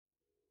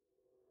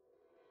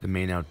The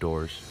Maine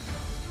outdoors,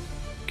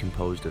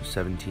 composed of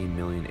 17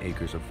 million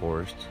acres of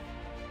forests,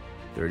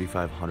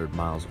 3,500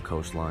 miles of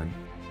coastline,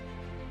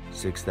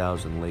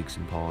 6,000 lakes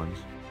and ponds,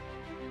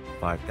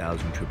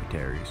 5,000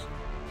 tributaries,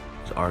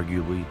 is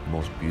arguably the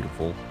most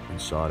beautiful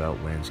and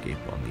sought-out landscape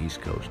on the East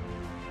Coast.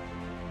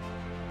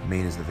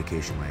 Maine is the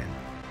vacation land,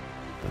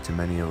 but to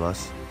many of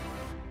us,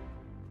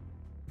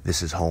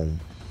 this is home.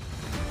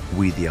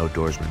 We, the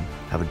outdoorsmen,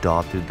 have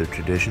adopted the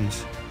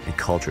traditions and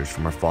cultures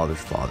from our fathers'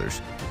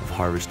 fathers of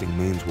harvesting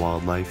Maine's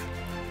wildlife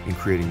and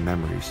creating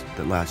memories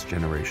that last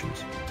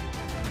generations.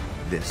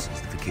 This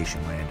is the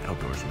Vacation Land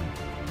Outdoorsman.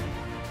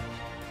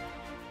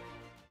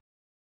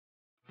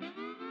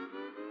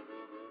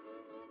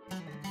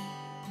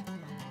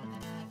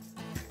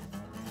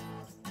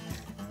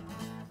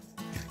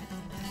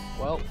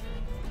 Well,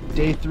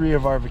 day 3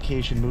 of our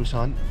vacation moose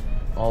hunt,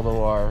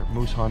 although our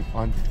moose hunt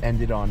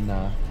ended on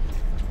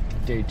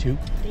day 2.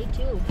 Day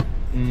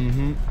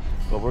 2.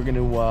 But we're going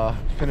to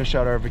finish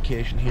out our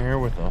vacation here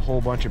with a whole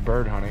bunch of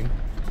bird hunting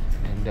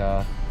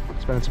and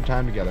spending some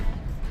time together.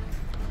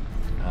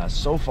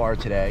 So far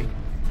today,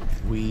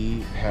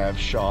 we have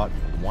shot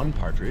 1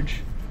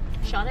 partridge.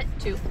 Shot at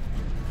 2.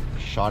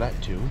 Shot at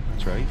 2,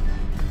 that's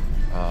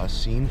right.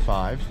 Seen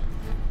 5.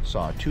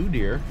 Saw 2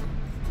 deer.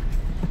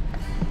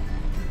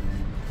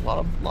 A lot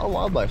of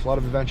wildlife, a lot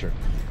of adventure,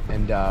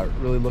 and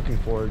really looking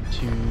forward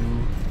to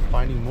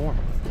finding more.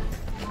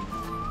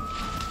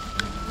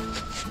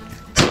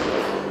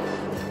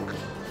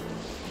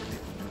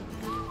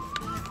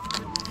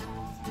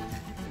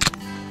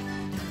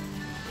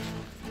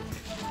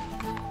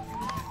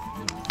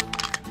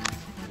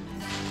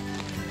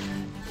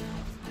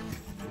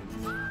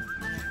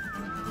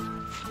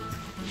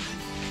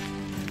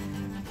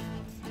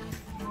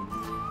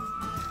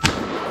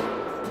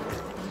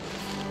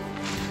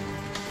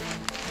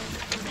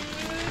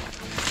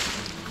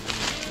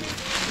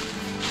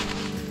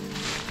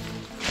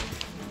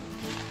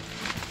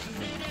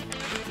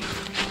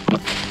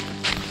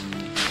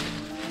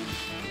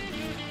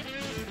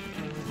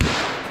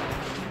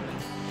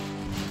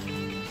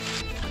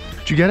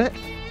 Did you get it?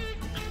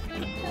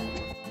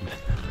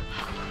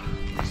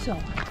 So,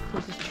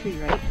 there's this tree,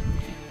 right?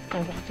 And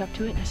I walked up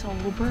to it and I saw a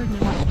little bird and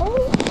I went,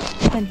 oh!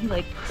 Then he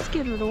like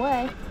skittered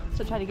away.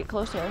 So I tried to get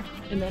closer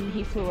and then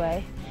he flew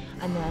away.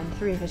 And then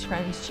 3 of his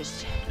friends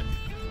just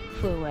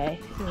flew away.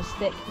 It was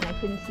thick and I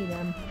couldn't see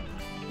them.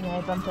 And then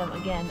I bumped them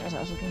again as I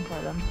was looking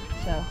for them.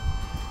 So,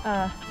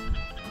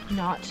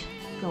 not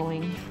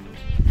going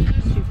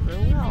super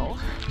well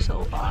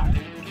so far.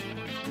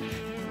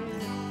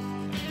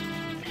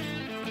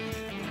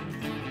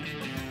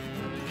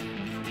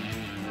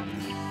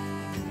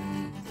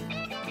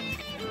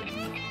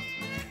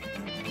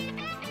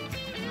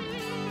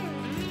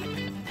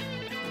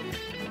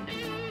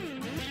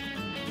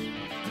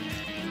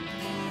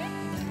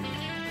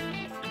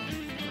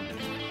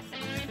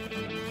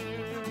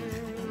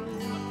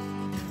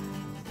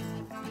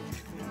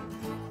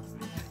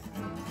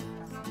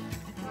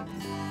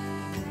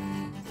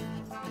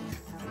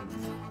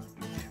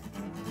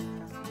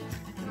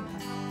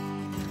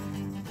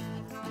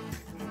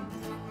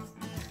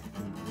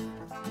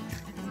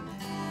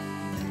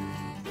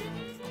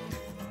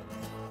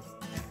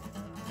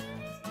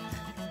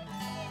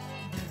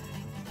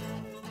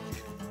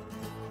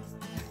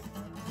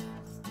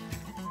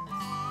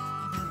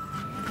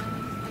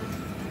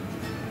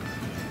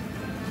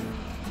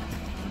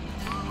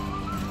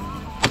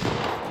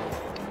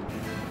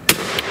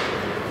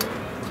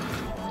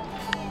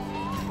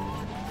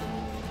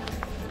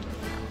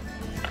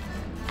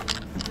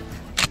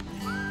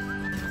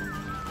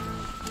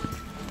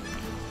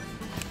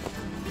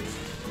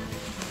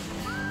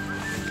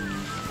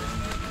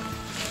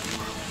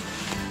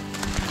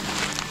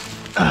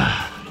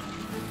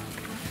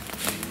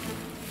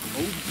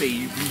 Oh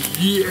baby,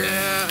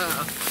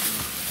 yeah!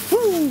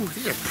 Woo!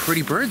 These are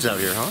pretty birds out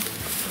here, huh?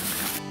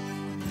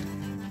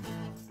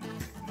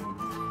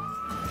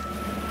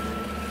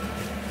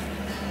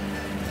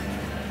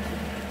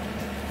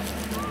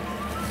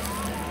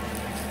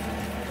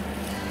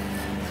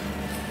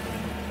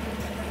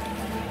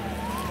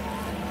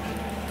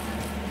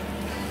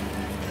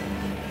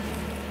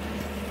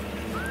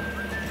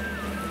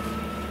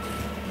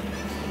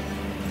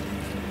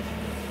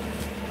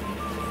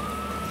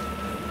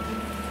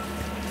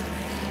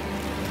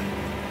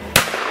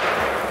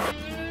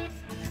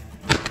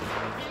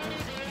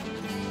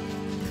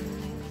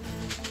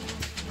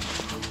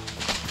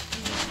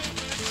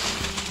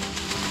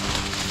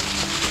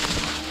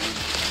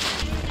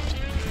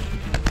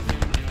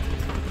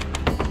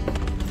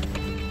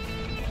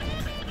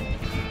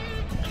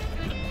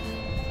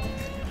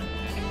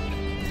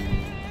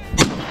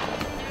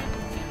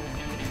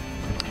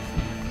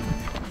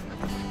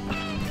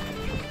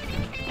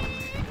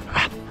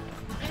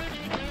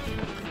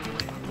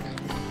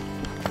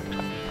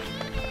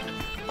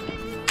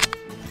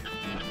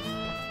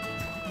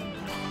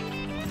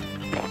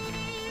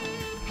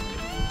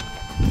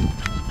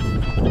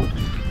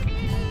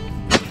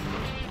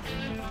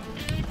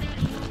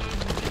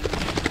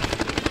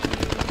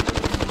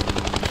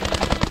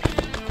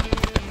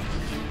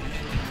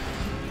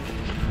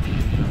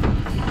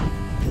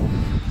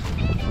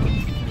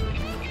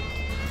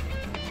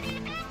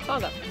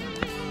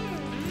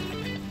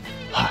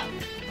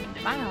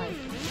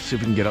 see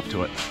if we can get up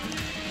to it.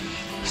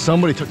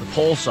 Somebody took the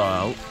pole saw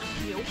out.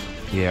 Yep.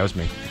 Yeah, it was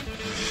me.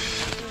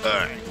 All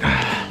right.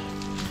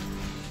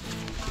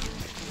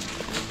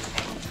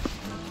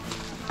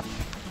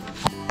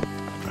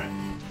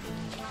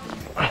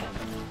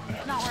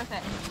 It's not worth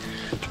it.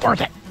 It's worth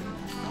it.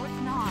 No,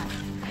 it's not.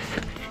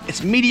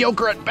 It's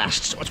mediocre at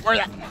best, so it's worth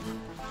it.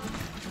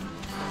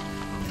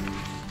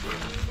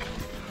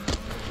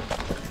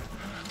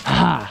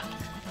 Ah.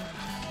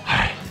 All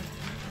right.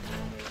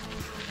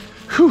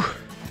 Whew.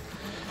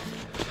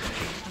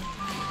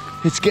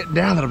 It's getting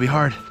down, that'll be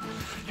hard.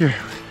 Here.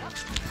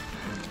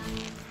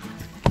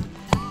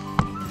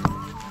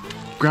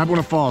 Grab when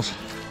it falls.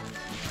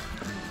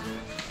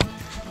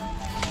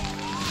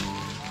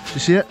 You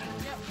see it?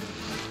 Yep.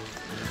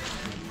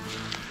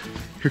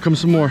 Here comes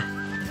some more.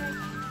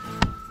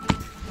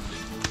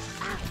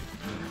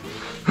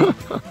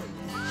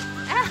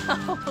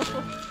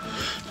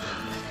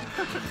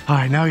 All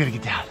right, now we gotta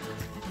get down.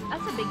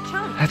 That's a big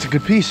chunk. That's a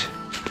good piece.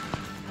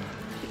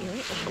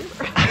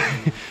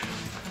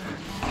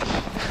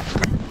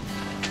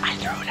 I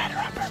threw it at her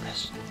on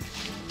purpose.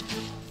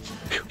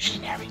 Phew, she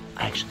didn't have me,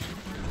 actually.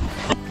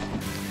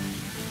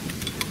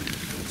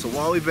 So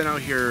while we've been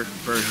out here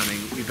bird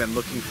hunting, we've been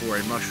looking for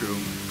a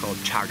mushroom called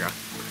Chaga.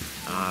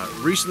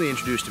 Recently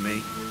introduced to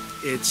me.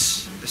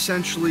 It's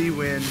essentially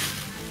when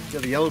you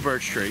have a yellow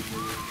birch tree,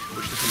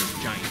 which this one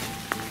is giant,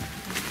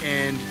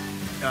 and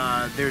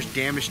there's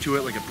damage to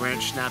it, like a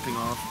branch snapping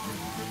off,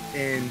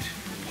 and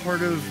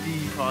part of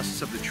the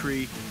process of the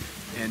tree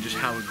and just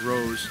how it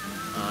grows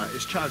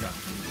is chaga.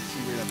 You can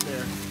see right up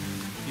there.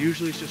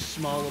 Usually it's just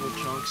small little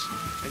chunks,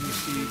 and you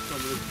see some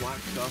of this black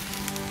stuff.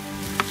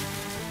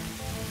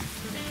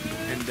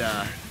 And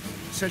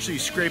essentially you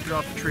scrape it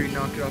off the tree,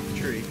 knock it off the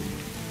tree,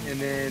 and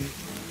then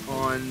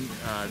on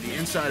the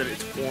inside of it,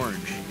 it's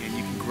orange, and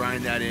you can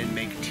grind that in,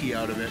 make tea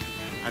out of it.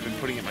 I've been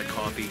putting it in my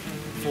coffee,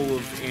 full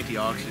of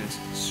antioxidants,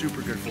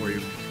 super good for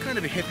you. Kind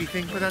of a hippie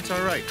thing, but that's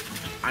all right.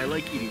 I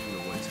like eating from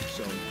the woods,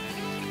 so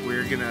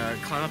we're gonna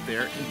climb up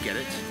there and get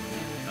it.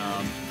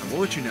 I will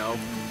let you know,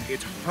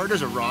 it's hard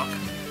as a rock,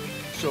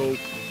 so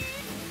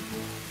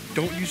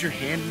don't use your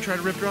hand and try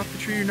to rip it off the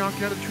tree or knock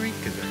it out of the tree,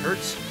 because it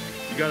hurts.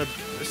 You gotta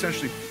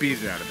essentially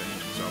beat it out of it.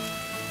 So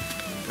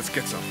let's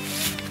get some.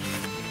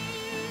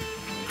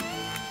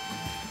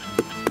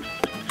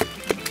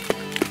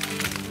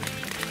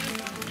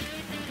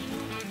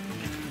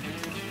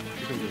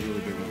 Here comes a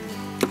really big one.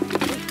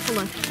 Hold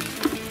on.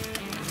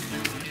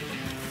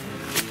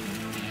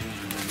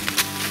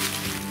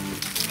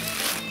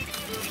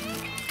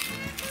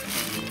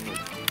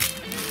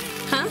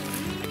 Huh?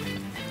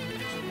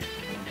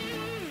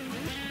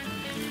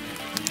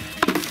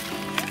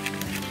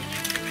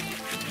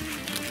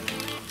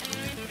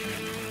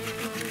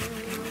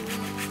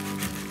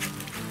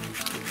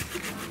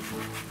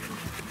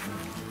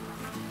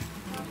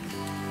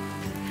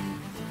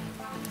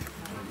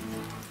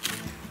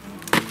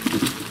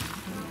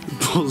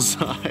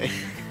 Bullseye.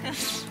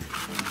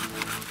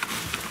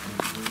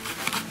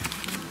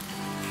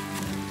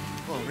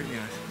 Oh, right in the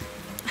eyes.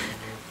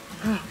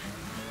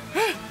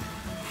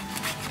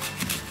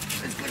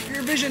 It's good for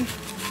your vision.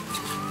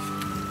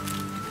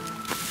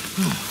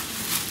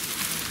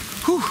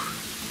 Whew.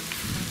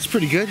 It's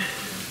pretty good.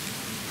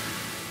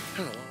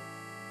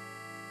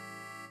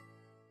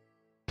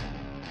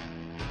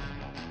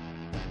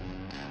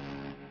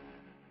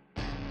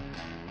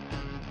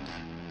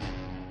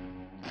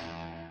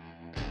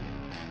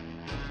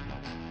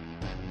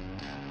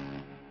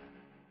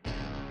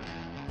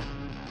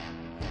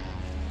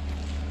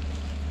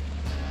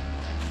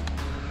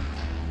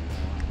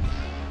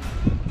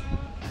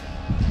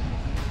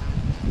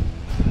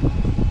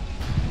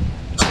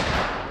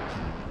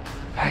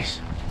 Nice.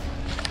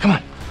 Come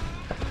on.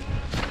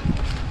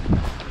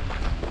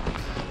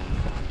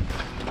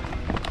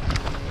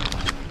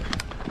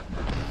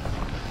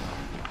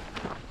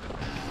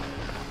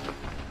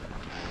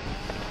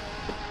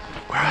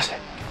 Where is it?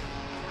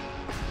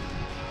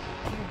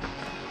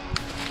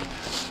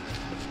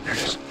 There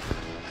it is.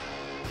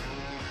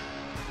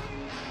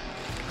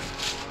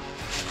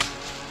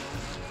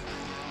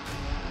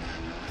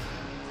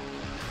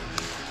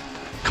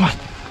 Come on.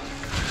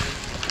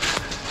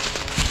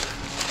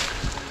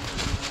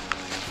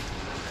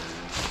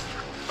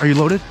 Are you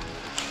loaded?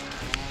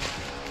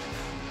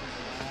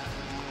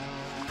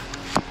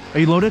 Are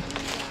you loaded?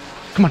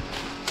 Come on.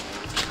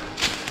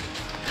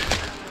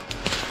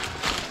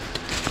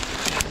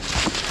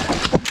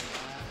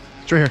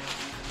 It's right here.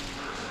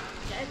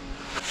 Dead?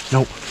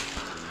 Nope.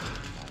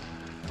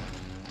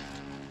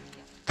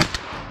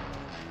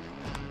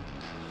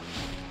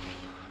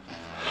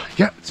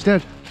 Yeah, it's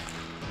dead.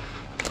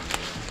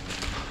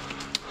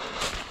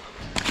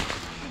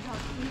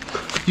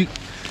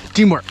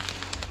 Teamwork.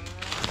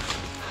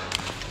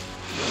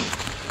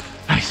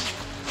 Nice.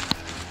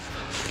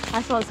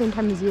 I saw it at the same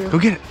time as you. Go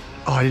get it.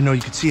 Oh, I didn't know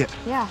you could see it.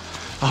 Yeah.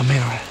 Oh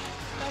man, I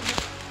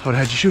would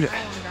have had you shoot it.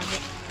 I want to grab it.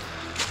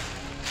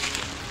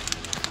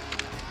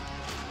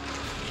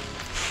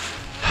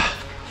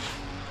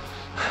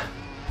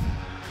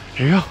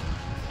 Here you go.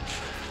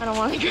 I don't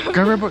want to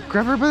grab it.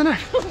 Grab her by the neck.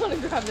 I don't want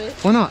to grab it.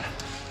 Why not?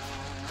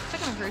 It's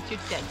not gonna hurt you.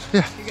 It's dead.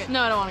 Yeah. You're good.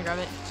 No, I don't want to grab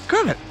it.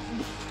 Grab it.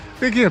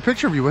 We can get a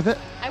picture of you with it.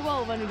 I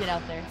will when we get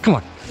out there. Come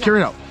on,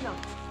 carry it out. No. All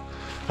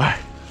right.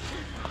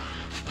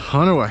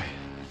 On our way.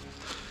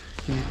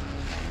 Did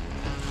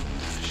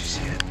you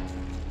see it?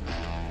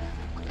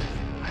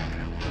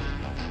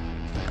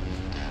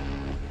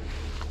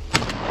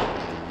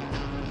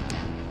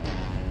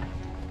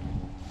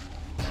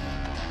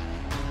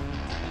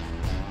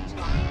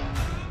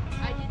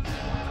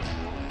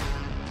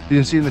 You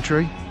didn't see it in the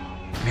tree?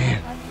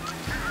 Man.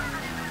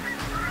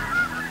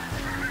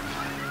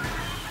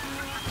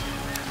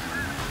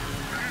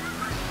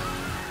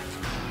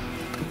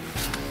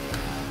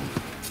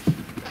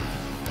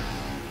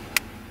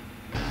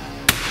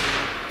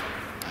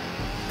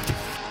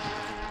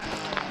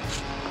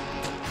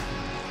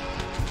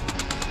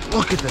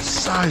 Look at the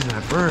size of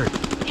that bird.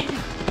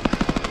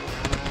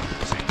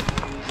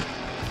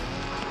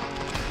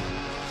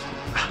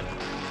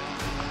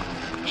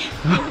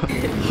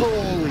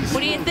 Holy What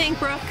do you think,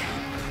 Brooke?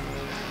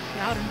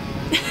 Got him.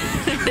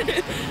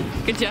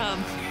 Good job.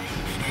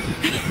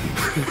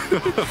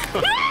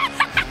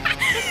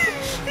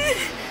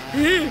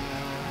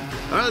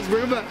 All right, let's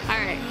bring him back. All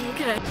right.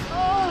 Okay.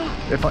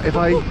 If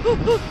I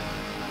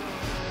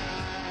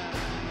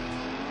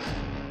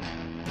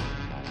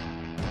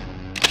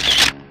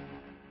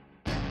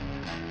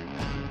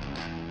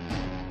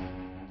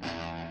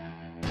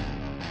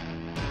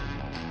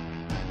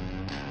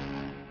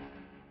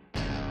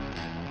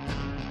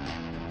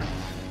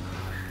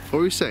What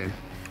were you saying?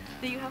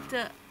 That you have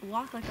to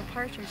walk like a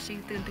partridge to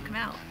get them to come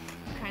out.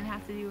 You kind of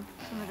have to do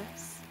some of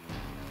this.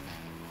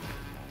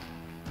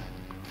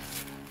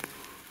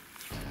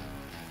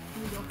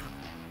 Here we go.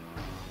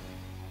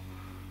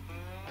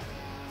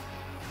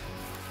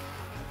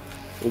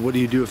 Well, what do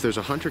you do if there's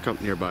a hunter come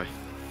nearby?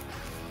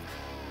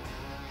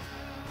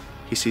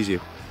 He sees you.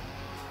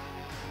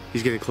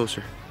 He's getting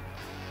closer.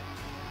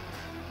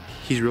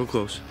 He's real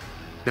close.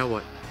 Now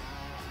what?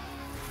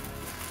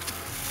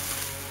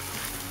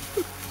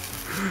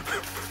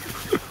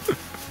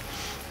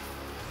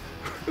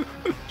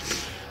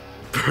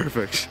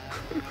 Perfect.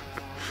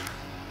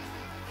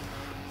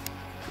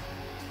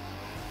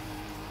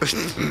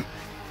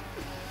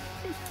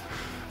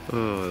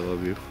 Oh, I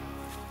love you.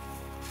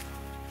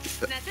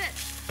 That's it.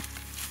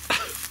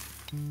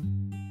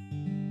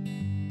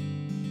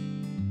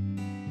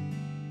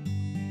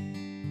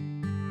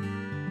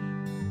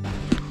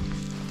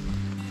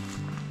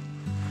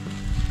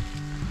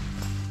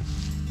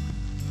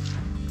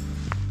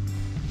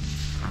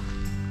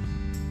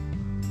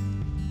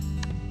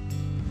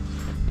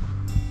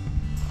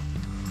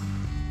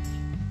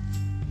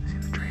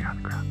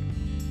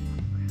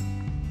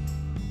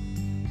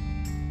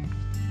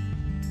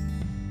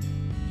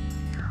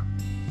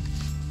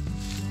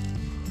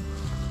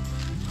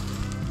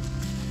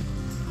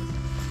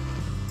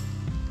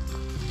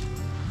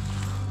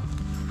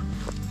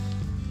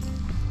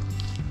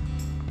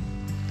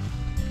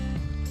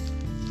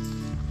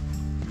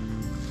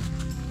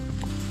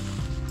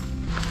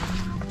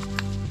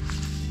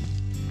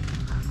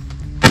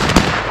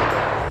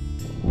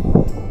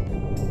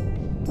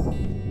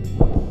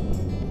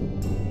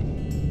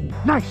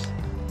 Nice!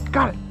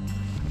 Got it!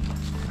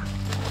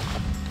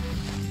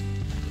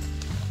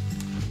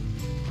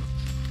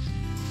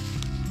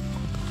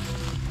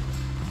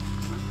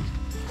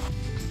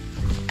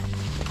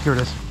 Here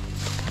it is.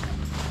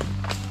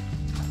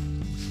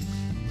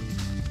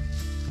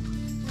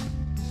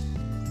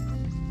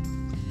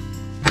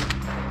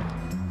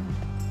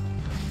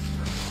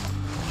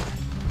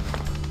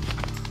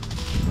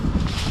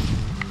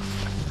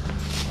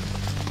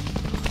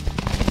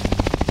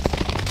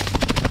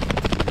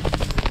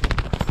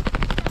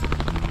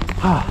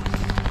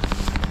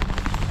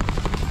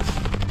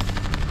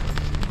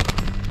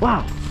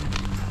 Wow,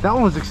 that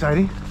one was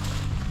exciting.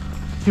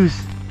 He was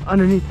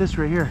underneath this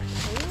right here.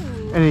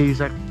 Ooh. And he's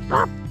like,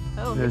 oh,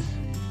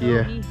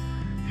 yeah.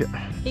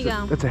 He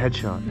gone. That's a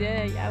headshot.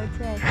 Yeah, I would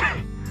say.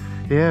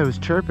 Yeah, it was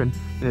chirping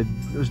and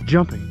it was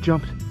jumping. It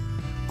jumped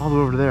all the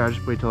way over to there. I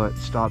just wait till it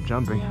stopped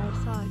jumping. Yeah,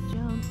 I saw it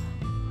jump.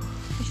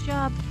 Nice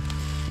job.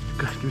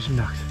 Good, give me some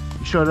ducks.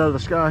 You shot it out of the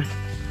sky.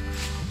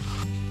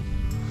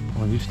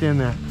 Come on, you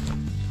stand there.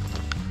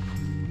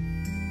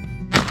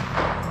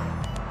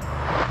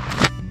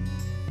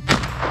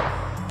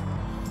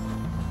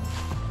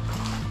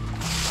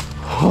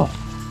 Oh.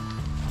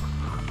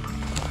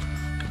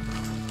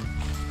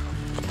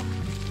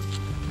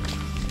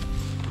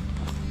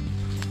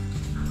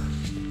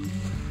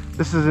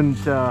 This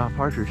isn't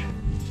Partridge.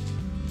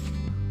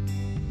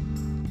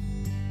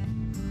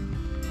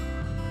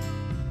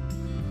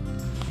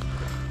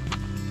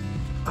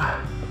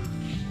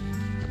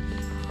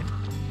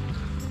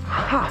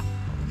 Ha!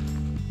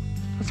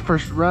 That's the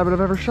first rabbit I've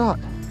ever shot.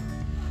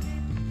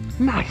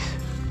 Nice.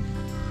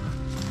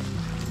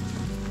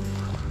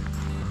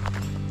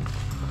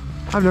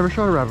 I've never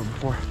shot a rabbit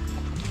before.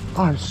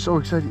 Oh, I'm so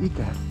excited to eat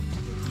that.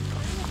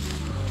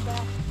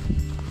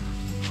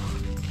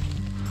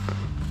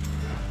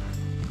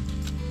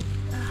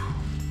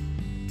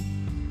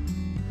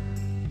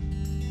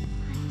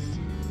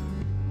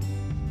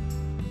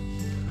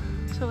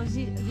 So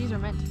these are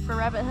meant for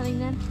rabbit hunting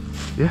then?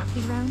 Yeah.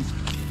 These rounds?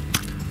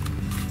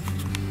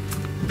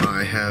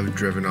 I have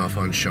driven off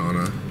on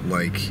Shaunna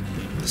like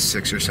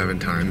 6 or 7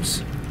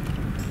 times.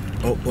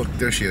 Oh, look,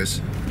 there she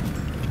is.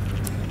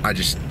 I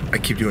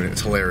keep doing it.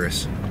 It's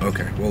hilarious.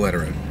 Okay, we'll let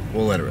her in.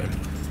 We'll let her in.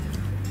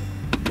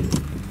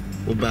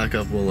 We'll back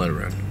up, we'll let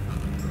her in.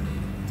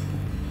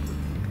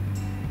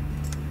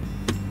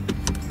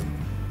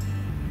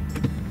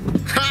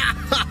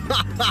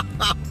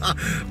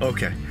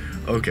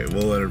 Okay,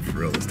 we'll let her for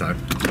real this time.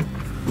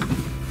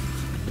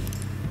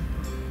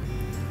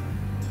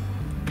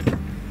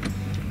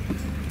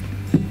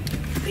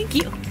 Thank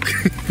you.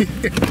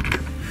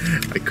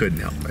 I couldn't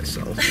help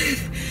myself. I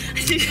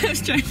think I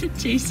was trying to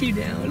chase you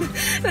down.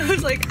 And I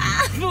was like,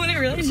 ah, but when I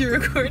realized you were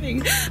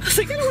recording, I was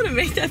like, I don't want to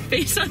make that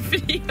face on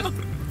video.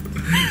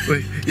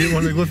 Wait, you didn't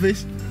want to make what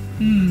face?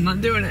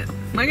 I'm doing it.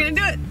 Am I gonna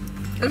do it?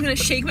 I was gonna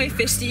shake my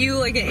fist at you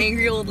like an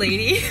angry old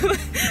lady.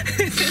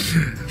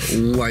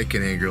 Like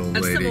an angry old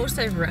lady. That's the most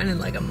I've run in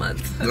like a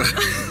month.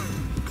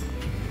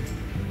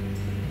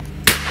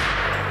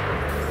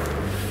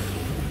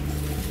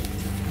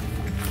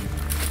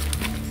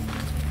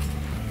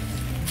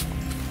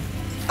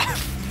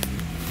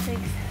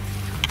 Thanks.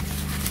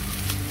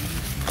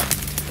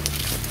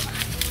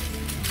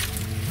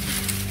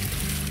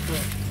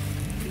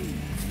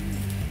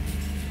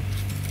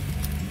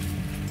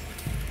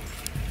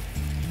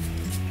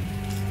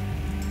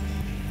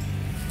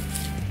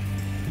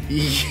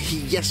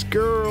 Yes,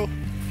 girl.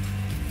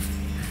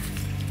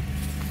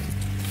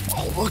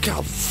 Oh, look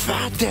how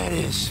fat that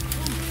is.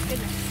 Oh,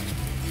 goodness.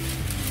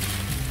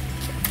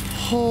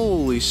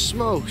 Holy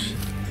smokes.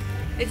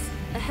 It's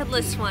a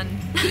headless one.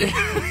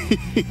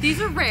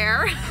 These are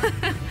rare.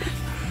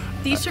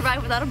 These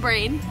survive without a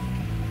brain.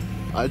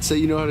 I'd say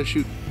you know how to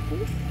shoot.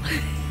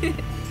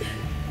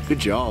 Good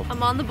job.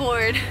 I'm on the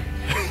board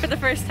for the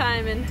first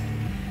time in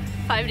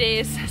 5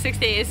 days, 6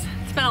 days.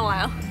 It's been a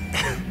while.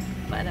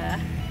 But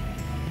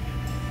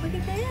look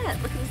at that.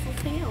 Look at this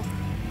little tail.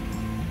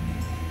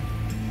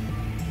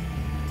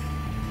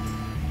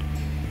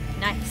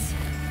 Nice.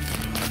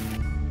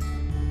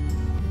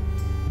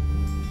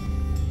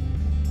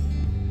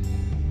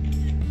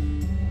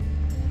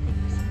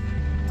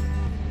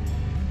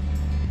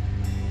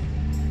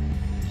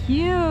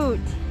 Cute.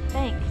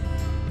 Thanks.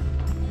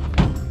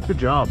 Good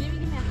job. You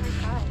didn't even give me a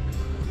high five.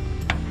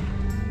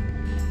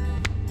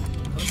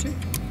 Closer?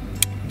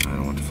 I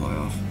don't want it to fly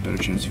off. Better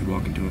chance if you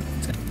walk into it.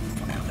 It's gonna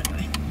fly out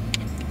anyway.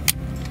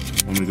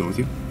 Want me to go with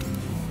you? I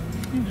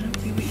don't know.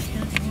 Do what you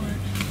can if you want.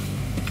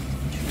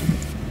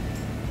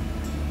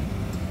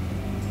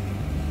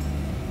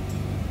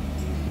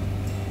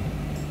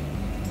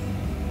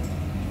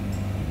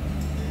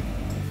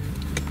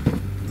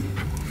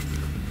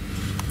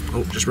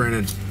 Oh, just ran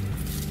in.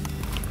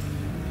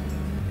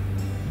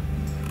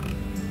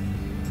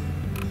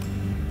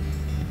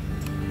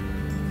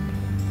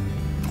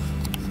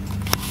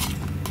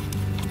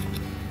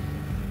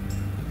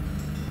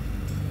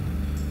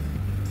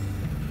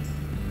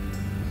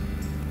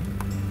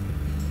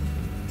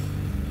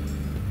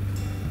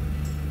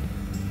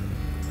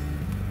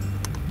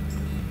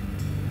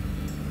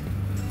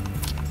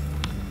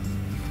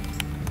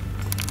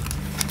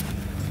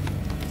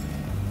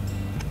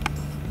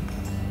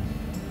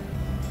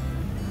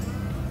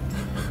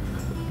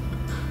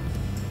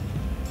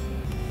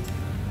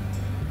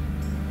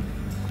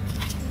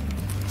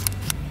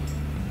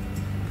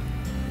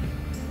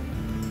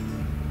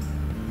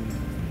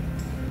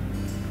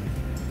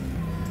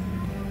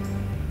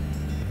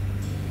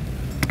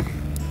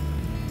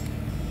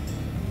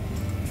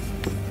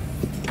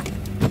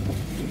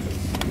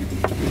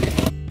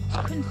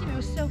 Couldn't see me, it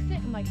was so thick.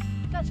 I'm like,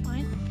 that's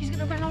fine. He's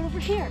gonna run out over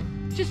here.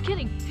 Just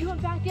kidding. He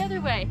went back the other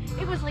way.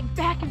 It was like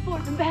back and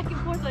forth and back and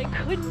forth. I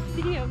couldn't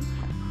see him.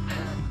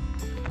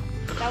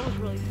 That was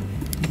really funny.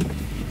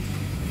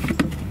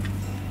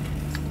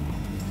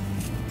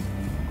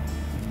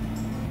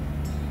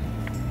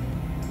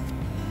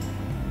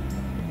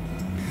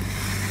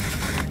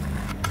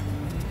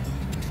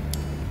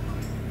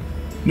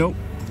 Nope.